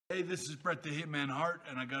Hey, this is Brett the Hitman Hart,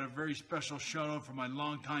 and I got a very special shout out for my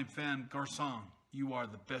longtime fan, Guersan. You are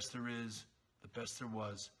the best there is, the best there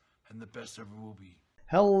was, and the best ever will be.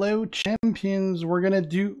 Hello, champions. We're gonna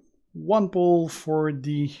do one pull for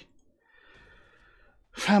the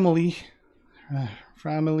family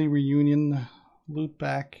reunion loot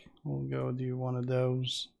pack. We'll go do one of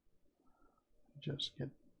those. Just get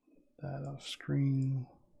that off screen.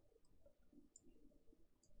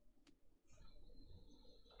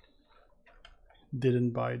 Didn't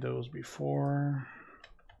buy those before.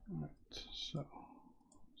 All right, so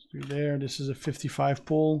let's do there. This is a 55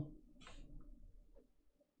 pull.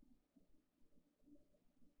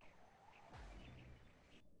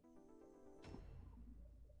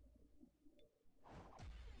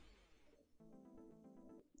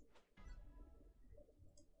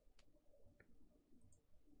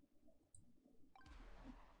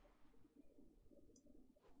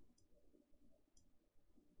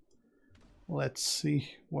 Let's see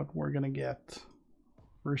what we're gonna get.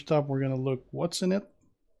 First up, we're gonna look what's in it.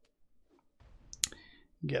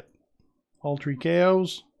 Get all 3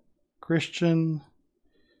 KOs, Christian,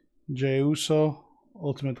 Jey Uso,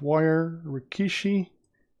 Ultimate Warrior, Rikishi,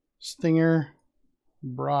 Stinger,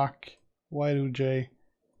 Brock, Y2J,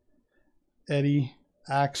 Eddie,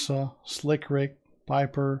 Axa, Slick Rick,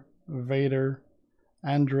 Piper, Vader,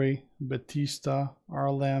 Andre, Batista,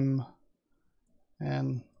 Arlem,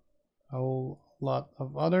 and a whole lot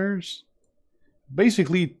of others.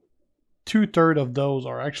 Basically, 2/3 of those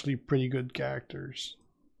are actually pretty good characters.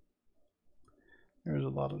 There's a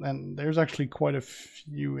lot of, and there's actually quite a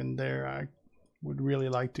few in there I would really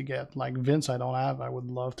like to get. Like Vince, I don't have. I would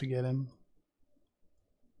love to get him.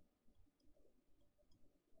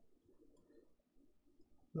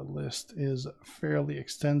 The list is fairly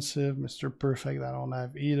extensive. Mr. Perfect, I don't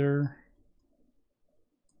have either.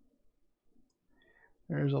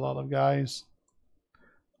 There's a lot of guys.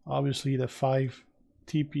 Obviously the 5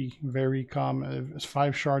 TP, very common,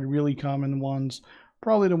 5 shard, really common ones.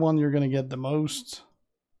 Probably the one you're gonna get the most.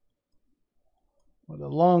 But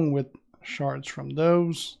along with shards from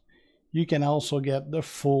those, you can also get the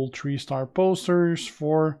full 3-star posters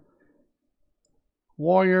for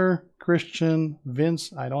Warrior, Christian,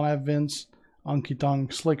 Vince, I don't have Vince, Honky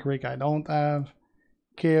Tonk, Slick Rick, I don't have,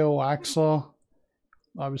 KO, Axa,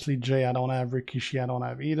 obviously Jay, I don't have, Rikishi, I don't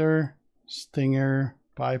have either, Stinger,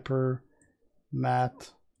 Piper,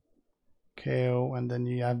 Matt, KO, and then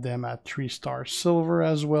you have them at 3-star silver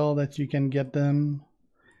as well that you can get them,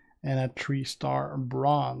 and at 3-star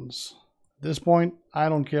bronze. At this point, I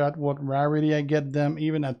don't care at what rarity I get them.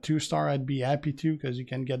 Even at 2-star, I'd be happy to, because you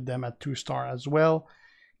can get them at 2-star as well.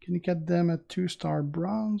 Can you get them at 2-star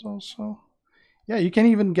bronze also? Yeah, you can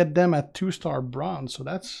even get them at 2-star bronze. So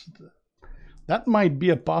that might be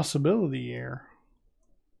a possibility here.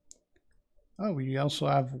 Oh, we also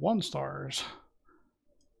have 1-stars.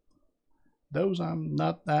 Those I'm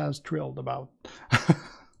not as thrilled about.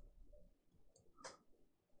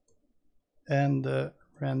 And the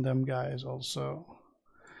random guys also.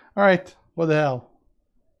 All right, what the hell?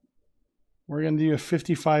 We're gonna do a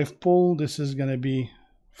 55 pull. This is gonna be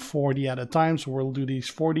 40 at a time, so we'll do these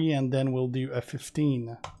 40 and then we'll do a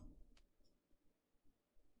 15.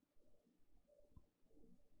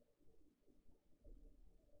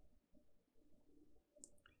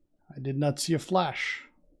 I did not see a flash.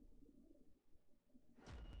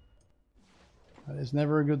 That is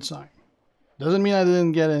never a good sign. Doesn't mean I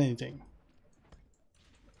didn't get anything.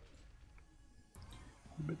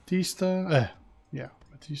 Batista, yeah,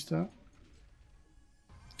 Batista.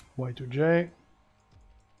 Y2J.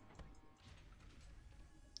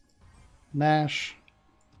 Nash.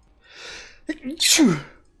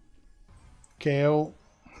 KO.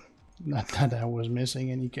 Not that I was missing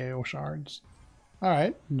any KO shards.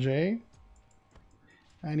 Alright, J.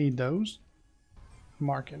 I need those.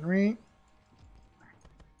 Mark Henry.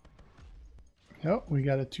 Oh, we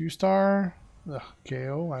got a 2-star. Ugh,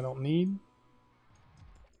 KO, I don't need.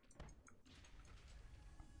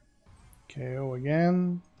 KO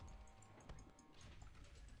again.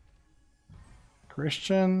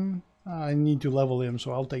 Christian. I need to level him,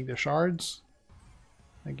 so I'll take the shards.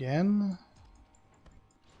 Again.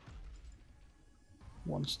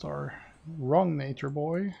 1-star. Wrong Nature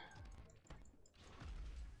Boy.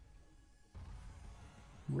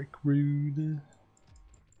 Rick Rude.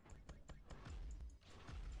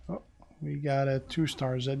 Oh, we got a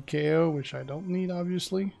 2-star ZKO, which I don't need,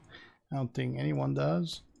 obviously. I don't think anyone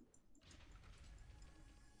does.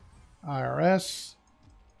 IRS.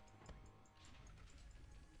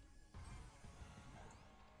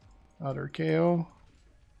 Other KO.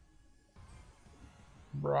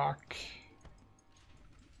 Brock.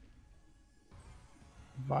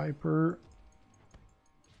 Viper.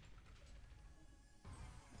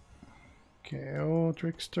 KO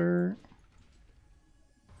Trickster.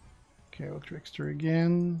 KO Trickster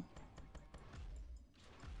again.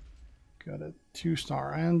 Got a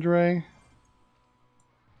 2-star Andre.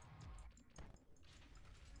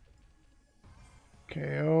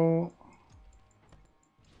 KO.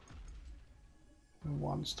 A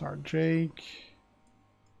 1-star Jake.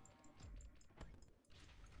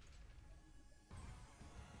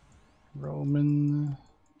 Roman.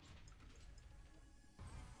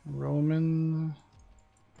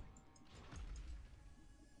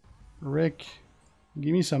 Rick.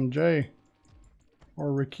 Give me some J. Or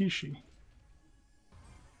Rikishi.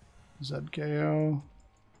 ZKO.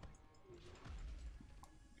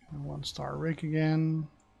 1-star Rick again.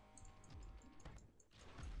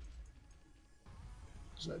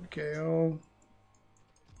 ZKO.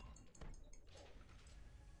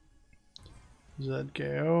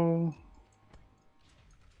 ZKO.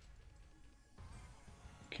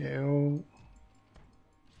 KO.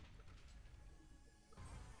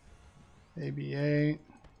 ABA.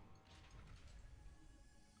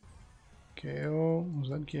 KO. Was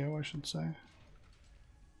that KO, I should say?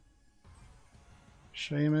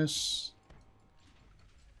 Sheamus.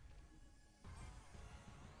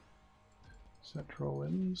 Seth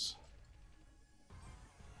Rollins.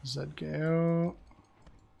 ZKO.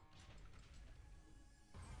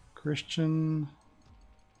 Christian.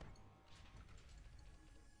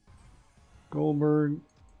 Goldberg.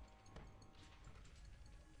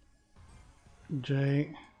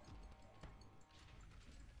 Jay.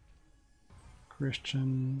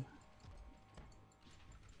 Christian.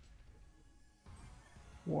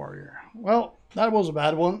 Warrior. Well, that was a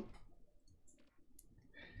bad one.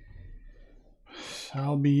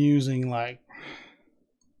 I'll be using like,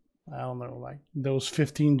 I don't know, like those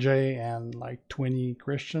 15J and like 20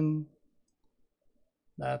 Christian.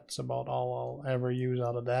 That's about all I'll ever use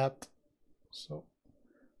out of that. So,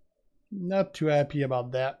 not too happy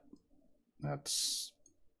about that. That's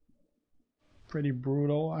pretty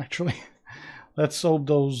brutal, actually. Let's hope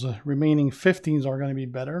those remaining 15s are going to be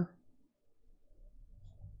better.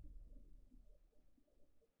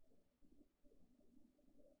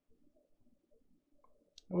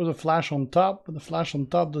 There was a flash on top, but the flash on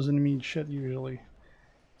top doesn't mean shit usually.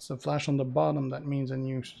 It's a flash on the bottom that means a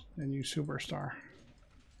new superstar.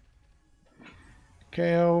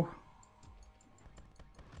 KO.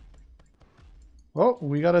 Oh,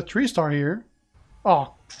 we got a 3-star here.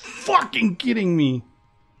 Oh, fucking kidding me.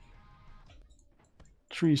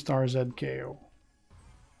 3-star ZKO.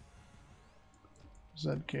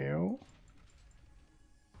 ZKO.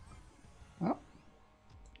 Oh.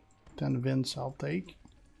 10 Vince I'll take.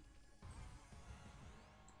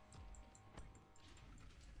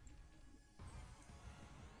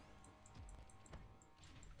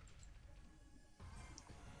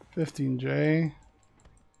 $15J.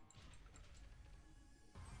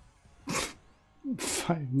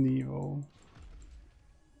 5 Nevo.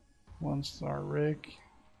 1-star Rick.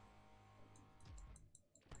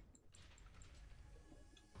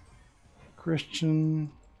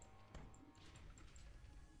 Christian.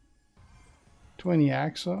 20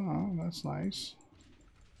 AXA. Oh, that's nice.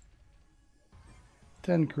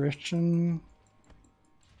 10 Christian.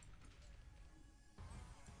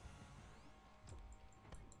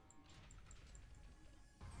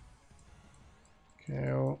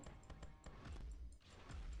 KO.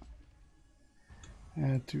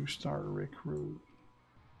 And a 2-star recruit.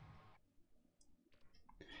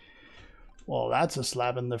 Well, that's a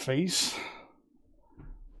slap in the face.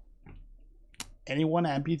 Anyone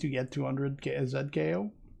happy to get 200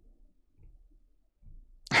 ZKO?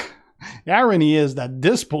 The irony is that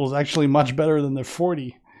this pool is actually much better than the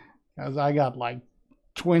 40. Because I got like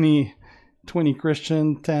 20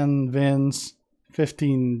 Christian, 10 Vince,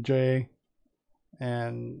 15 J.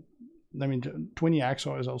 And I mean, 20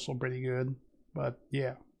 AXO is also pretty good. But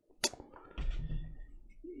yeah.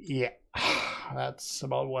 Yeah. That's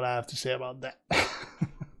about what I have to say about that.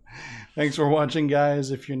 Thanks for watching,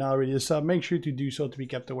 guys. If you're not already a sub, make sure to do so to be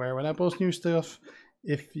kept aware when I post new stuff.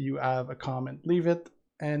 If you have a comment, leave it.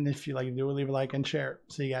 And if you like the video, leave a like and share.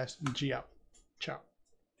 See you guys. G out. Ciao.